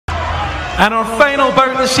And our final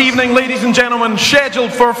bout this evening, ladies and gentlemen,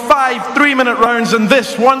 scheduled for 5 3-minute rounds, and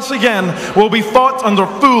this, once again, will be fought under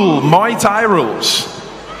full Muay Thai rules.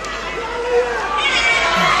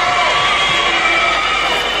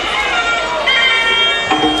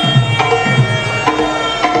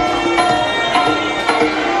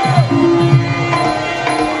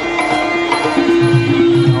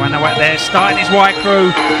 Anuwat there, starting his white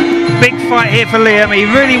crew. Big fight here for Liam. He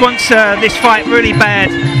really wants this fight really bad.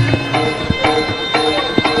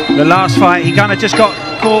 The last fight, he kind of just got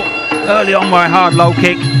caught early on by a hard low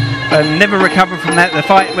kick and never recovered from that. The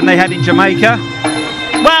fight when they had in Jamaica.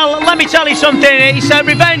 Well, let me tell you something. It's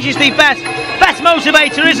revenge is the best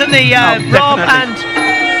motivator, isn't he, Rob? And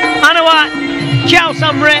Anuwat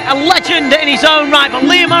Kaewsamrit, a legend in his own right, but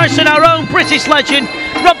Liam Harrison, our own British legend.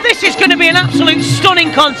 Rob, this is going to be an absolute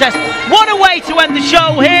stunning contest. What a way to end the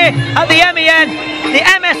show here at the MEN, the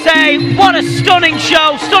MSA. What a stunning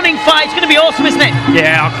show, stunning fight. It's going to be awesome, isn't it?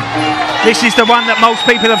 Yeah, this is the one that most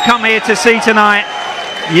people have come here to see tonight.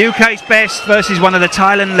 UK's best versus one of the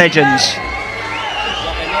Thailand legends.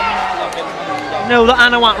 I know that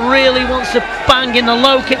Anuwat really wants to bang in the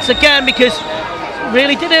low kicks again because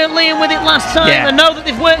really did hurt Liam with it last time. Yeah. I know that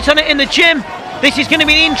they've worked on it in the gym. This is going to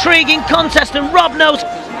be an intriguing contest, and Rob knows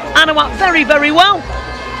Anuwat very, very well.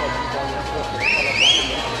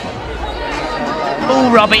 Oh,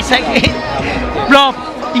 Rob, Rob,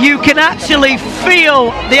 you can actually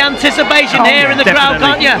feel the anticipation here in the crowd,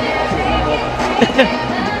 can't you?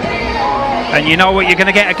 And you know what you're going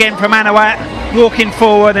to get again from Anuwat, walking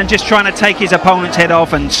forward and just trying to take his opponent's head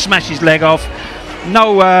off and smash his leg off.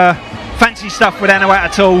 No fancy stuff with Anuwat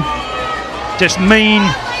at all. Just mean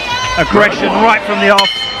aggression right from the off.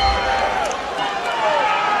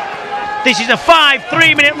 This is a 5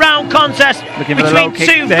 3-minute round contest between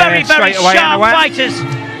two very, very sharp fighters.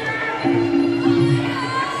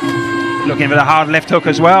 Looking for the hard left hook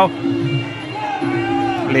as well.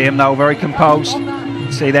 Liam, though, very composed.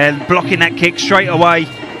 See, they're blocking that kick straight away.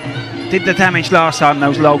 Did the damage last time,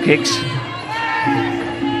 those low kicks.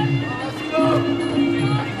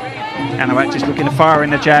 Anuwat just looking to fire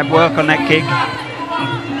in the jab, work on that kick.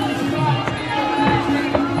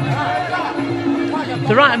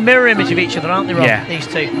 They're right a mirror image of each other, aren't they, Rob? Yeah. These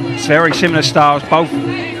two. It's very similar styles, both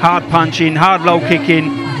hard punching, hard low kicking.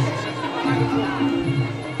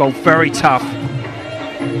 Both very tough.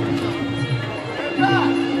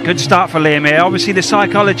 Good start for Liam here. Obviously the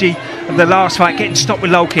psychology of the last fight, getting stopped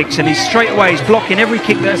with low kicks, and he's straight away he's blocking every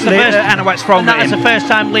kick that Anuwat's thrown at him. That's the first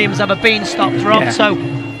time Liam's ever been stopped, Rob. Yeah. So,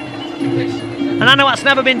 and Anuwat's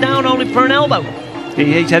never been down only for an elbow.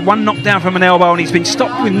 He's had one knockdown from an elbow, and he's been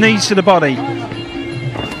stopped with knees to the body.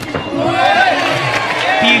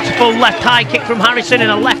 Beautiful left high kick from Harrison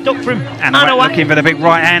and a left hook from Anuwat. Looking for the big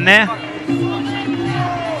right hand there.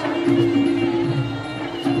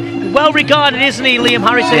 Well regarded, isn't he, Liam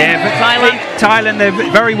Harrison? Yeah, but Thailand, they're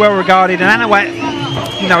very well regarded, and Anuwat,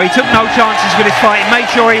 you know, he took no chances with his fight. He made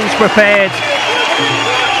sure he was prepared.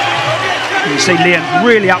 You see Liam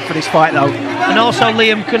really up for this fight, though. And also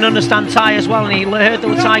Liam can understand Thai as well, and he heard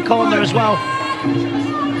the Thai corner as well.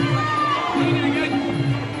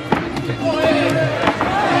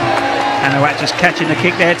 Anuwat just catching the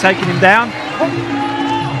kick there, taking him down.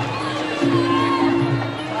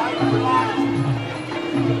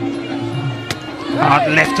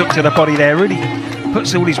 Hard left hook to the body there, really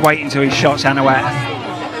puts all his weight into his shots, Anuwat.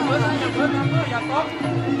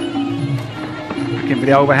 Looking for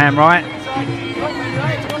the overhand right.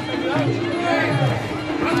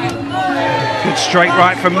 Good straight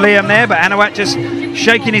right from Liam there, but Anuwat just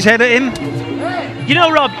shaking his head at him. You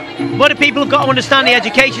know, Rob, what do people have got to understand the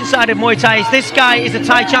education side of Muay Thai is this guy is a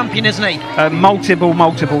Thai champion, isn't he?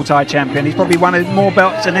 Multiple Thai champion. He's probably won more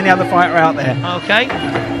belts than any other fighter out there. Okay.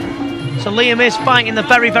 So Liam is fighting the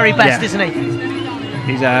very, very best, isn't he?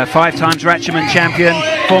 He's a 5 times Ratchaman champion,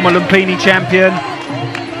 former Lumpini champion,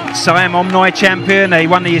 Siam Omnoi champion. He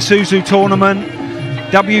won the Isuzu tournament,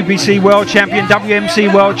 WBC world champion,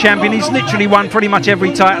 WMC world champion. He's literally won pretty much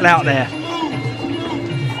every title out there.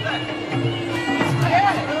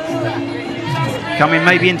 Coming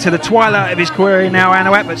maybe into the twilight of his career now,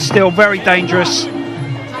 Anuwat, but still very dangerous.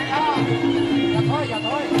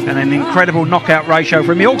 And an incredible knockout ratio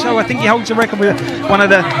for him. He also, I think he holds a record with one of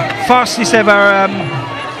the fastest ever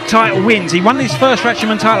title wins. He won his first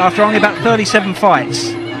Ratchaman title after only about 37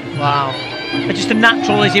 fights. Wow. Just a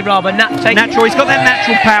natural, is he, Rob? Natural, he's got that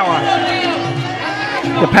natural power.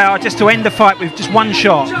 The power just to end the fight with just one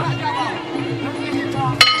shot.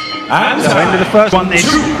 And so end of the first one then.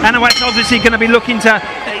 Anuwat's obviously going to be looking to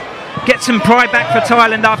get some pride back for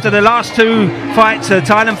Thailand after the last 2 fights.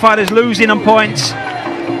 Thailand fighters losing on points.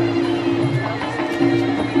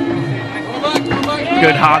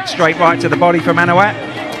 Good hard straight right to the body from Anuwat.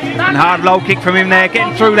 And hard low kick from him there,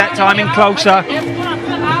 getting through that time in closer.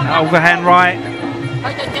 Overhand right.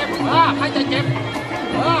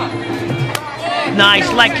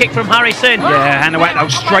 Nice leg kick from Harrison. Yeah, Anuwat though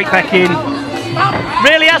straight back in.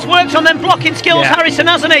 Really has worked on them blocking skills, yeah. Harrison,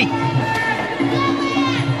 hasn't he?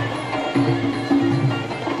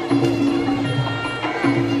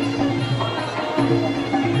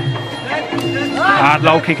 Hard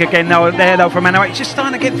low kick again there though from Anuwat. He's just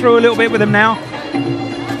starting to get through a little bit with him now.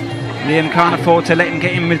 Liam can't afford to let him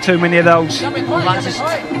get in with too many of those. Looking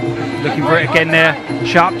for it again there.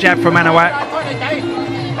 Sharp jab from Anuwat.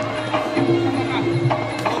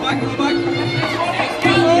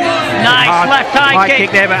 Nice hard, left high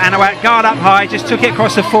kick there, but Anuwat guard up high, just took it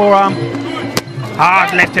across the forearm.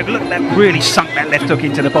 Hard left hook. Look, that really sunk that left hook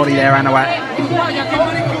into the body there, Anuwat.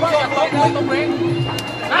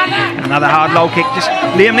 Another hard low kick. Just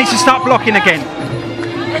Liam needs to start blocking again.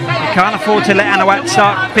 You can't afford to let Anuwat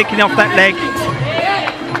start picking off that leg.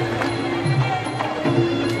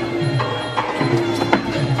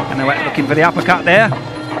 Anuwat looking for the uppercut there.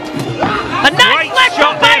 A nice left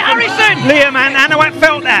shot by Harrison. Liam, and Anuwat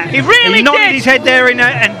felt that. He really nodded did. his head there in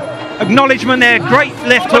an acknowledgement there. Great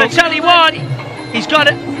left But I hook. tell you what, he's got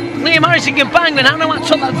it. Liam Harrison can bang, and Anuwat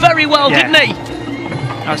took that very well, didn't he?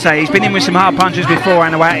 I'd say he's been in with some hard punches before,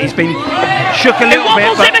 Anuwat. He's been shook a little bit.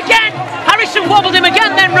 Wobbles him again. Harrison wobbled him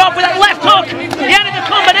again then, Rob, with that left hook. The end of the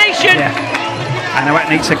combination. Yeah. Anuwat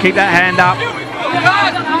needs to keep that hand up.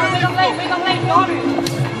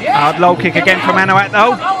 Hard low kick again from Anuwat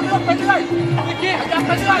though.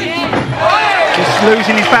 Just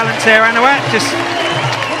losing his balance there, Anuwat.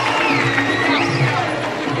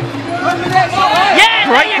 Yeah,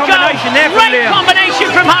 great there you combination go. there from Great Liam. combination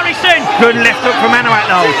from Harrison. Good left hook from Anuwat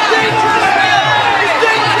though.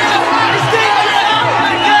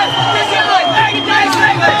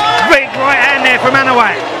 Big right hand there from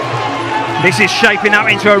Anuwat. This is shaping up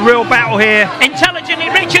into a real battle here. Intelligently,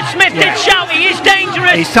 Richard Smith did shout, he is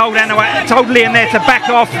dangerous. He's told Liam there to back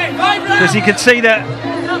off, because he could see that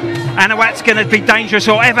Anuwat's going to be dangerous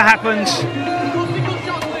whatever happens.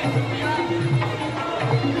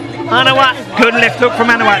 Anuwat. Good left hook from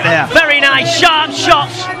Anuwat there. Very nice, sharp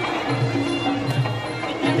shots.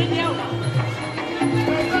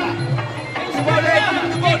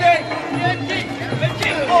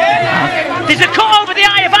 There's a cut over the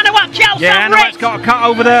eye of Anuwat Kaewsamrit. Yeah, Anuwat's got a cut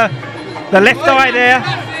over the left eye there.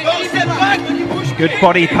 Good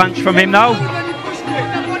body punch from him though.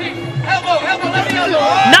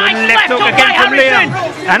 Nice left hook again from Liam.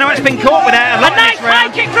 Anuwat's been caught with that a lot A nice this round.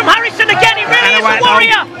 high kick from Harrison again. He really is a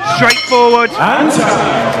warrior. Straight forward. And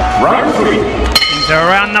round 3. Into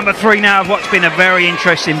round number 3 now of what's been a very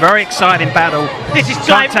interesting, very exciting battle. This is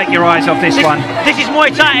Can't take your eyes off this one. This is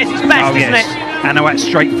Muay Thai at its best, isn't it? Anuwat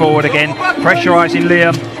straight forward again, pressurising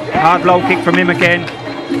Liam. Hard low kick from him again.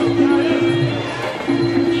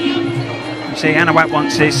 You see, Anuwat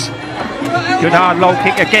wants this. Good hard low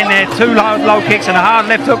kick again there. 2 hard low kicks and a hard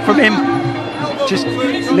left hook from him. Just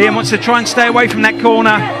Liam wants to try and stay away from that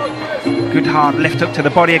corner. Good hard left hook to the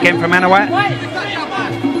body again from Anuwat.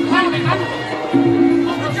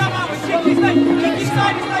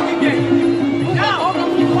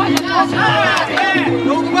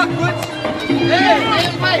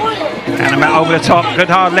 Anuwat over the top. Good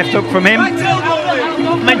hard left hook from him.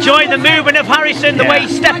 I'm enjoying the movement of Harrison, the way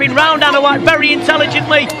he's stepping round Anuwat very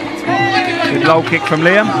intelligently. Good low kick from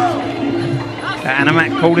Liam.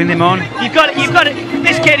 Anuwat calling him on. You've got it.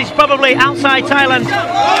 This kid is probably outside Thailand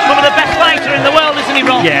probably the best fighter in the world, isn't he,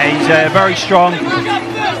 Rob? Yeah, he's very strong.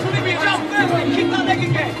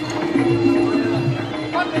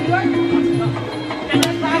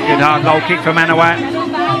 Good hard low kick from Anuwat.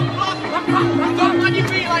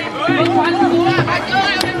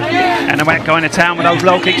 Anuwat going to town with those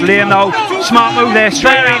low kicks. Liam though, smart move there,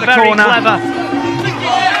 straight out the corner. Very clever.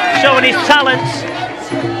 Showing his talents.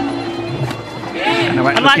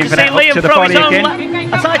 I'd like to see Liam throw his own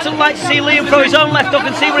I'd like to see Liam throw his own left hook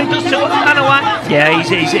and see what he does to Anuwat. Yeah,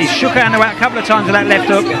 he's shook Anuwat a couple of times with that left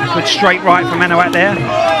hook. Good straight right from Anuwat there.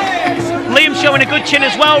 Liam showing a good chin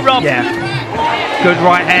as well, Rob. Yeah. Good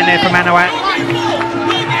right hand there from Anuwat.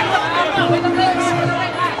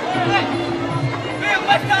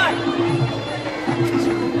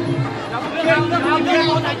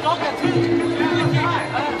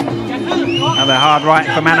 Another hard right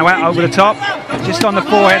from Anuwat over the top. Just on the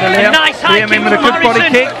forehead of Liam. Nice high Liam in with a good body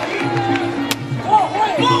kick.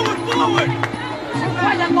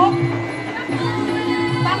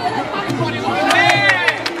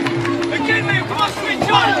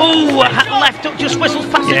 Oh, left hook just whistles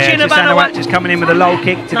past the chin of Anuwat Anuwat. just coming in with a low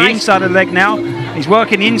kick to the inside of the leg now. He's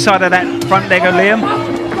working the inside of that front leg of Liam.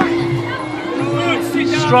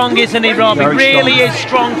 Strong, isn't he, Rob? Very he really is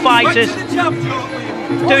strong fighters.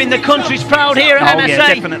 Doing the country's proud here at MSA.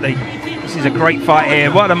 Yeah, definitely. This is a great fight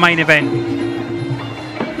here. What a main event. Good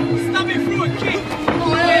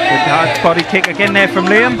hard body kick again there from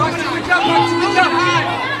Liam.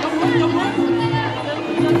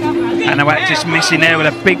 Anuwat just missing there with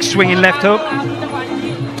a big swinging left hook.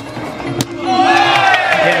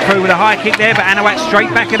 Getting through with a high kick there, but Anuwat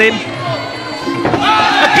straight back at him.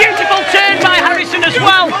 A beautiful turn by Harrison as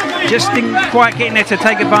well. Just didn't quite get in there to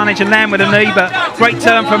take advantage and land with a knee, but great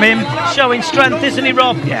turn from him. Showing strength, isn't he,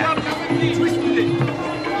 Rob? Yeah.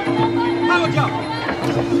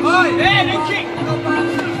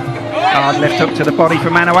 Hard left hook to the body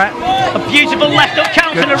from Anuwat. A beautiful left hook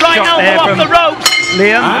counter and a right shot elbow off the ropes.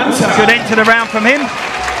 Liam, good end to the round from him.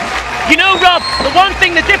 You know, Rob, the one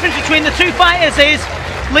thing, the difference between the two fighters is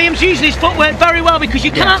Liam's using his footwork very well, because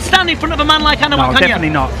you can't stand in front of a man like Anuwat, can definitely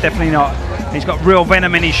you? not, definitely not. He's got real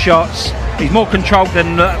venom in his shots. He's more controlled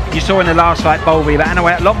than you saw in the last fight, Bowlby, but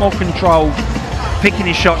Anuwat a lot more controlled, picking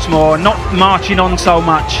his shots more, not marching on so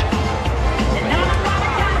much.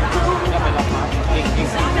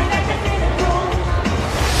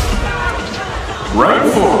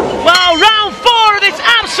 Round 4. Well, round 4 of this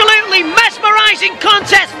absolutely mesmerising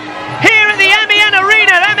contest here at the MEN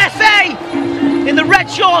Arena at MSA. In the red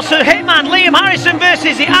shorts of Hitman Liam Harrison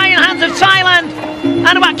versus the Iron Hands of Thailand,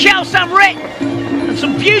 Anuwat Kaewsamrit. And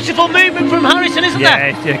some beautiful movement from Harrison, isn't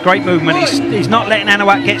there? Yeah, great movement. He's not letting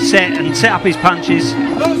Anuwat get set and set up his punches.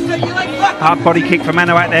 Hard body kick from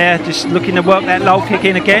Anuwat there, just looking to work that low kick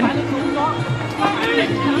in again.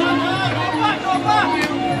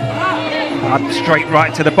 Hard straight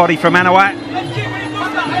right to the body from Anuwat.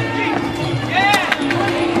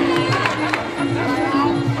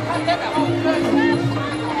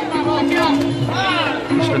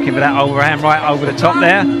 Just looking for that overhand right over the top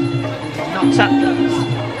there. Knocked that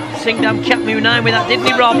Singdam kept me 9 with that, didn't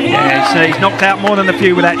he, Rob? Yeah, he's knocked out more than a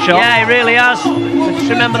few with that shot. Yeah, he really has. I just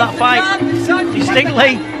remember that fight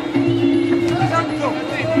distinctly.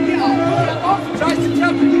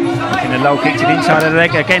 And a low kick to the inside of the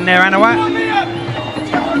leg again there, Anuwat.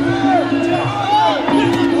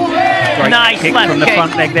 Great Nice kick left from the kick.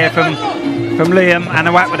 front leg there from Liam.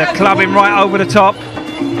 Anuwat with a clubbing right over the top.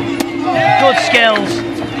 Good skills.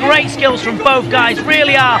 Great skills from both guys.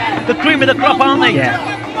 Really are the cream of the crop, aren't they? Yeah.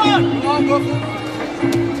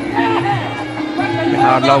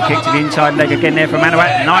 Hard low kick to the inside leg again there from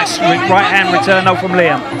Anuwat. Nice right hand return though from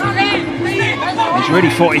Liam. He's really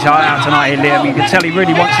fought his heart out tonight here, Liam. You can tell he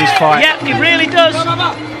really wants this fight. Yeah, he really does.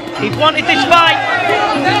 He wanted this fight.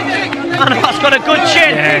 Anuwat's got a good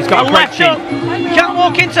chin. Yeah, he's got a great left chin. up. Can't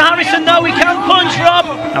walk into Harrison though. He can't punch, Rob.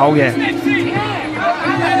 Oh yeah.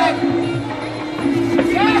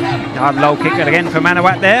 Hard low kick again from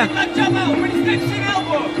Anuwat there.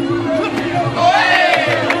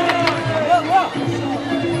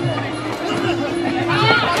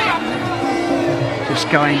 Just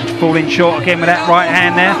falling short again with that right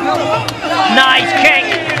hand there. Nice kick.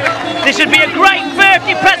 This would be a great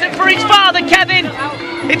birthday present for his father, Kevin,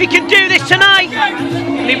 if he can do this tonight.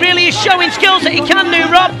 And he really is showing skills that he can do,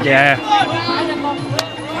 Rob. Yeah.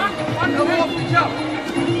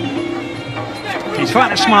 He's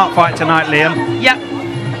fighting a smart fight tonight, Liam. Yeah.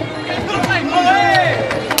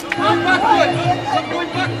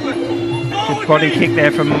 Good body kick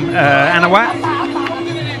there from Anuwat.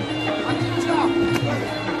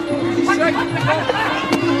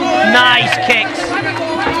 Nice kicks.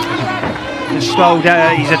 Just slowed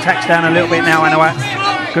his attacks down a little bit now, Anuwat.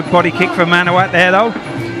 Good body kick from Anuwat there, though.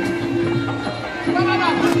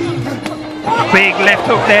 Big left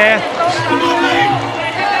hook there.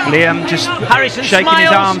 Liam just Harrison shaking smiles.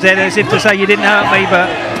 his arms there as if to say you didn't hurt me, but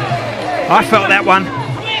I felt that one.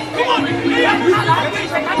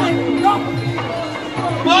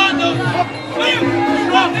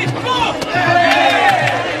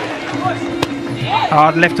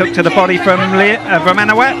 Hard left hook to the body from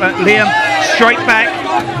Anuwat, but Liam straight back.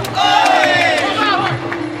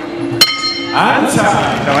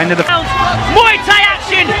 So end of the Muay Thai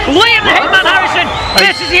action. Liam the Hitman Harrison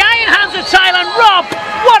versus the Iron Hands of Thailand. Rob,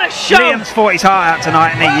 what a show! Liam's fought his heart out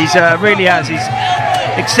tonight, and he's really has. He's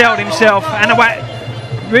excelled himself. Anuwat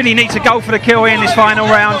really needs to go for the kill here in this final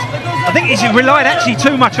round. I think he's relied actually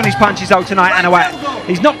too much on his punches though tonight, Anuwat.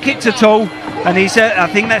 He's not kicked at all, and he's I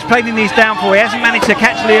think that's played in his downfall. He hasn't managed to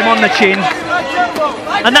catch Liam on the chin.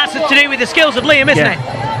 And that's to do with the skills of Liam, isn't it?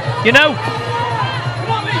 You know?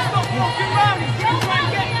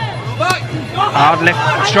 Hard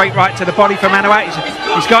left, straight right to the body from Anuwat.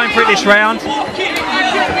 He's going for it this round.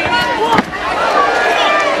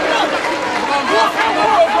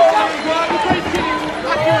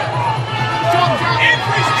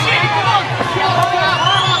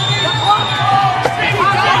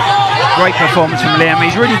 great performance from Liam.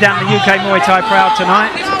 He's really done the UK Muay Thai proud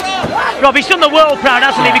tonight. Rob, he's done the world proud,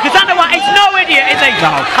 hasn't he? Because Anuwat is no idiot, is he?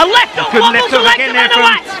 No. A left hook wobbles the legs of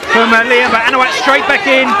Anuwat. From Liam, but Anuwat straight back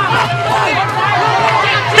in.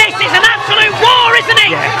 This is an absolute war, isn't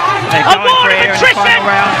it? Yeah, a war of attrition.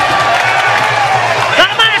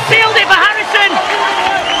 That might have sealed it for Harrison.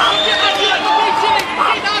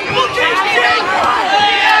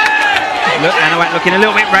 Look, Anuwat looking a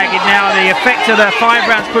little bit ragged now. The effect of the 5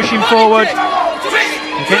 rounds pushing forward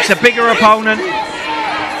against a bigger opponent.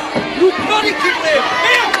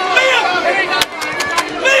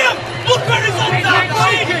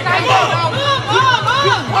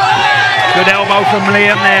 Good elbow from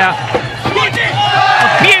Liam there. A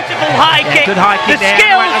beautiful high kick. Good high kick there.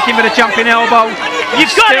 Skills. Looking for the jumping elbow. You've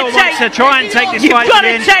got to try and take this fight. You've got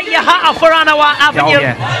to take your hat off for Anuwat, haven't you?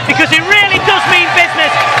 Yeah. Because it really does mean business.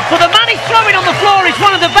 For the man he's throwing on the floor, he's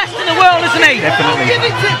one of the best in the world, isn't he? Definitely. Give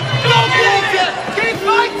it to him. Keep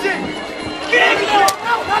fighting. Keep it.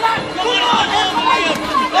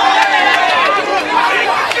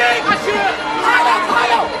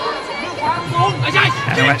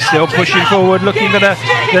 Anuwat still pushing forward, looking for the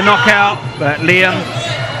knockout, but Liam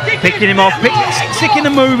picking him off, sticking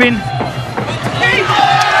and moving.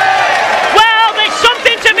 Well, there's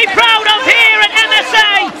something to be proud of here at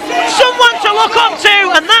MSA. Someone to look up to,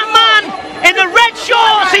 and that man in the red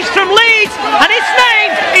shorts is from Leeds, and his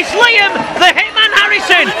name is Liam the Hitman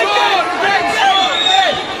Harrison.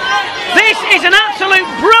 This is an absolute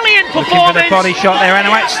brilliant performance. Looking for the body shot there.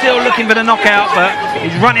 Anuwat still looking for the knockout, but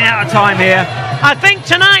he's running out of time here. I think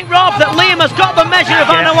tonight, Rob, that Liam has got the measure of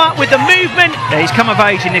Anuwat with the movement. Yeah, he's come of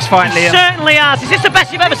age in this fight, Liam. Certainly has. Is this the best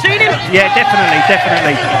you've ever seen him? Yeah, definitely,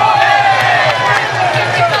 definitely.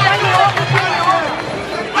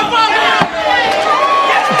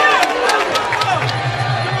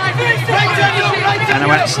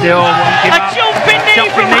 Anuwat still won't give up. A jumping knee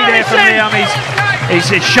from Harrison. Liam. He's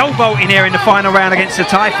showboating here in the final round against the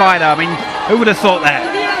Thai fighter. I mean, who would have thought that?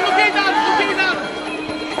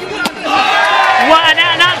 What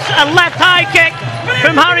a left high kick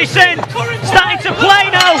from Harrison. Starting to play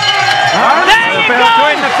now. There you go.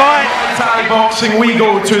 The fight. Thai boxing, we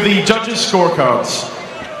go to the judges' scorecards.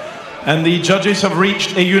 And the judges have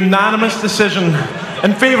reached a unanimous decision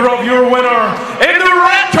in favour of your winner in the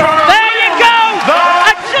red corner. There you go.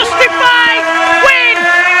 A justified win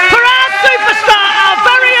for our superstar, our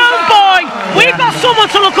very own boy. We've got someone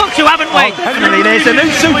to look up to, haven't we? Definitely. There's a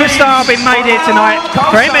new superstar being made here tonight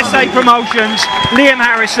for MSA Promotions, Liam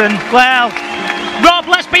Harrison. Well, Rob,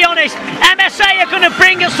 let's be honest, MSA are going to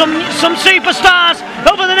bring us some superstars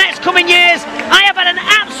over the next coming years. I have had an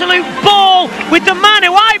absolute ball with the man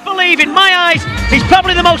who I believe, in my eyes, is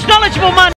probably the most knowledgeable man